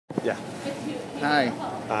Yeah. Hi,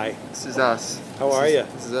 Hi. this is us. How are you?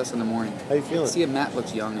 This is us in the morning. How you feeling? See, Matt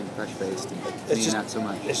looks young and fresh-faced. Me, not so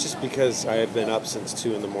much. It's just because I had been up since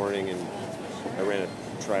 2 in the morning and I ran a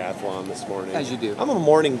triathlon this morning. As you do. I'm a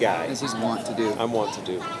morning guy. As he's wont to do. I'm wont to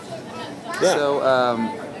do. Yeah. So,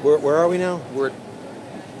 where are we now? we're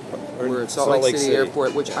at Salt Lake City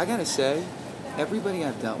Airport, which I gotta say, everybody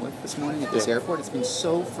I've dealt with this morning at this airport, it's been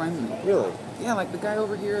so friendly. Really? Yeah, like the guy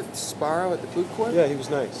over here at Sparrow at the food court. Yeah, he was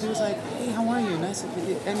nice. He was like, "Hey, how are you? Nice to meet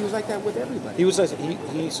you." And he was like that with everybody. He was nice.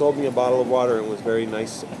 He sold me a bottle of water and was very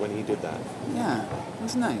nice when he did that. Yeah, it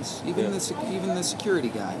was nice. Even the security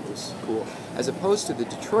guy was cool, as opposed to the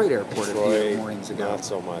Detroit airport a few mornings ago. Not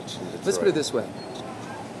so much. Let's put it this way: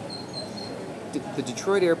 the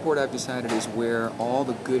Detroit airport, I've decided, is where all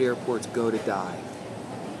the good airports go to die.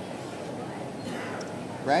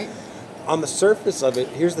 Right? On the surface of it,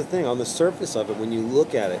 here's the thing. On the surface of it, when you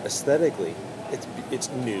look at it aesthetically,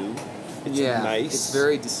 it's new. It's nice. It's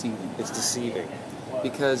very deceiving. It's deceiving.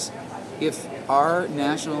 Because if our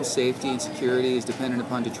national safety and security is dependent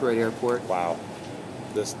upon Detroit Airport, wow,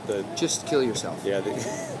 just kill yourself. Yeah,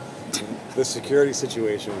 the security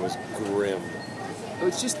situation was grim.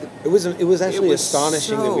 It's just it was actually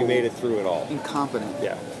astonishing that we made it through it all. Incompetent.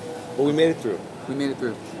 Yeah, well, we made it through. We made it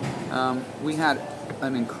through. We had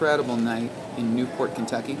an incredible night in Newport,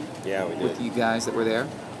 Kentucky. Yeah, we did. With you guys that were there.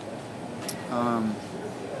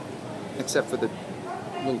 Except for the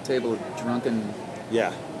little table of drunken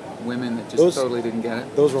women that just totally didn't get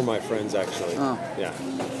it. Those were my friends, actually. Oh. Yeah.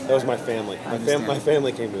 That was my family. My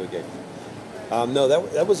family came to a gig. No,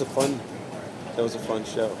 that was a fun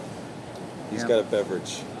show. He's got a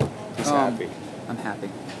beverage. He's happy. I'm happy.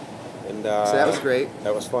 And so that was great.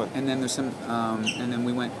 That was fun. And then there's some, and then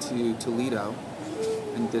we went to Toledo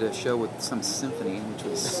and did a show with some symphony, which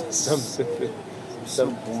was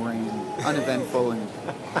so boring and uneventful and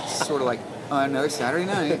sort of like another Saturday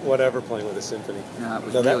night. Whatever, playing with a symphony. No, it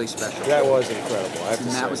was really special. That was incredible. I have to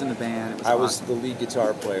say. Matt was in the band. It was I awesome. was the lead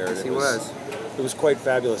guitar player. Yes, he was. It was quite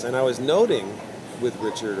fabulous, and I was noting with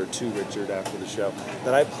Richard, or to Richard after the show,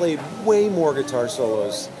 that I played way more guitar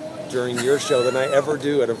solos during your show than I ever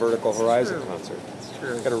do at a Vertical Horizon concert. It's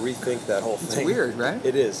true. I've got to rethink that whole thing. It's weird, right?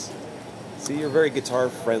 It is. See, you're very guitar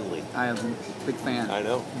friendly. I am a big fan. I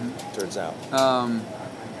know. Turns out.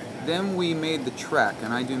 Then we made the trek,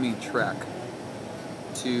 and I do mean trek,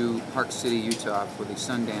 to Park City, Utah for the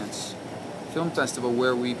Sundance Film Festival,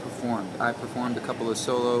 where we performed. I performed a couple of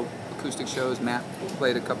solo acoustic shows. Matt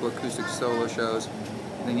played a couple of acoustic solo shows.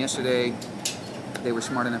 And then yesterday, they were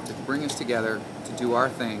smart enough to bring us together to do our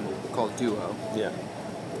thing called Duo. Yeah.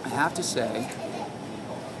 I have to say,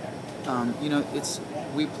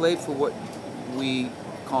 we played for what we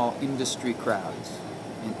call industry crowds.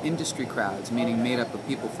 And industry crowds, meaning made up of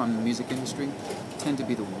people from the music industry, tend to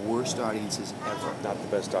be the worst audiences ever. Not the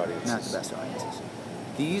best audiences. Not the best audiences.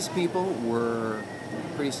 These people were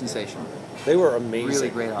pretty sensational. They were amazing. Really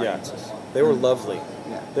great audiences. Yeah. They were lovely.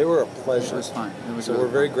 Yeah. They were a pleasure. It was fun. So we're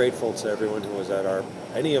very grateful to everyone who was at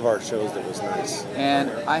any of our shows that was nice. And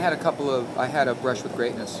I had a brush with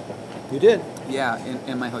greatness. You did? Yeah,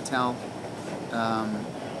 in my hotel.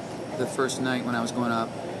 The first night when I was going up,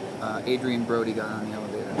 Adrian Brody got on the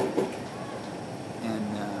elevator.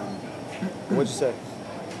 And what'd you say?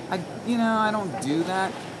 I don't do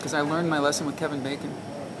that because I learned my lesson with Kevin Bacon.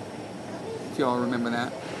 If you all remember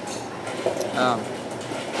that.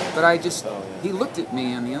 But he looked at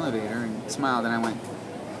me on the elevator and smiled, and I went,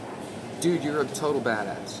 "Dude, you're a total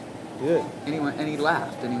badass." You did? And he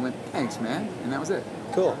laughed, and he went, "Thanks, man," and that was it.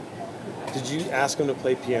 Cool. Did you ask him to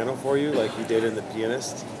play piano for you like you did in The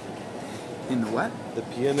Pianist? In the what? The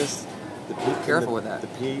Pianist. Careful with that. The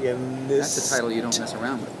Pianist. That's a title you don't mess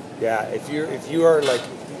around with. Yeah, if you are like,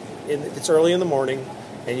 it's early in the morning,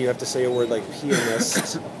 and you have to say a word like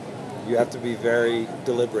pianist, you have to be very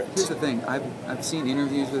deliberate. Here's the thing: I've seen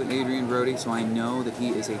interviews with Adrian Brody, so I know that he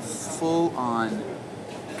is a full-on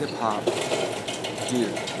hip-hop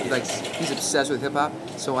dude. He's obsessed with hip-hop.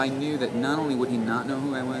 So I knew that not only would he not know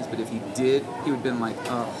who I was, but if he did, he would have been like,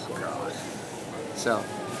 "Oh God." So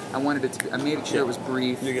I wanted it to. I made sure it was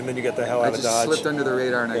brief. And then you get the hell out of Dodge. I just slipped under the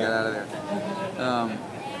radar and I got out of there.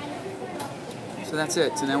 So that's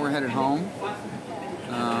it. So now we're headed home.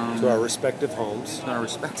 To our respective homes.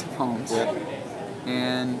 Yeah.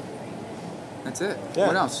 And that's it. Yeah.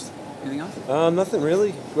 What else? Anything else? Nothing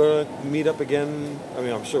really. We're going to meet up again. I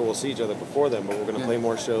mean, I'm sure we'll see each other before then, but we're going to play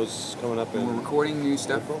more shows coming up. And we're recording new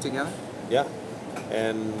stuff together? Yeah.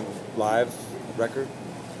 And live record.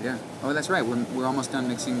 Yeah. Oh, that's right. We're almost done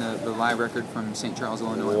mixing the live record from St. Charles,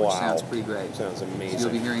 Illinois, which sounds pretty great. Sounds amazing. So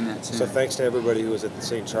you'll be hearing that soon. So thanks to everybody who was at the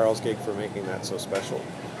St. Charles gig for making that so special.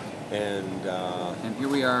 And And here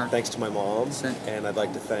we are. thanks to my mom. Sen- And I'd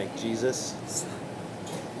like to thank Jesus.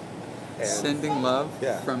 And Sending love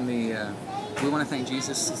Yeah. from the. We want to thank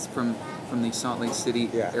Jesus from the Salt Lake City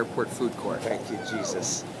Yeah. Airport Food Court. thank you,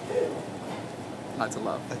 Jesus. Lots of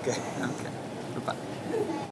love. Okay. Okay. Bye bye.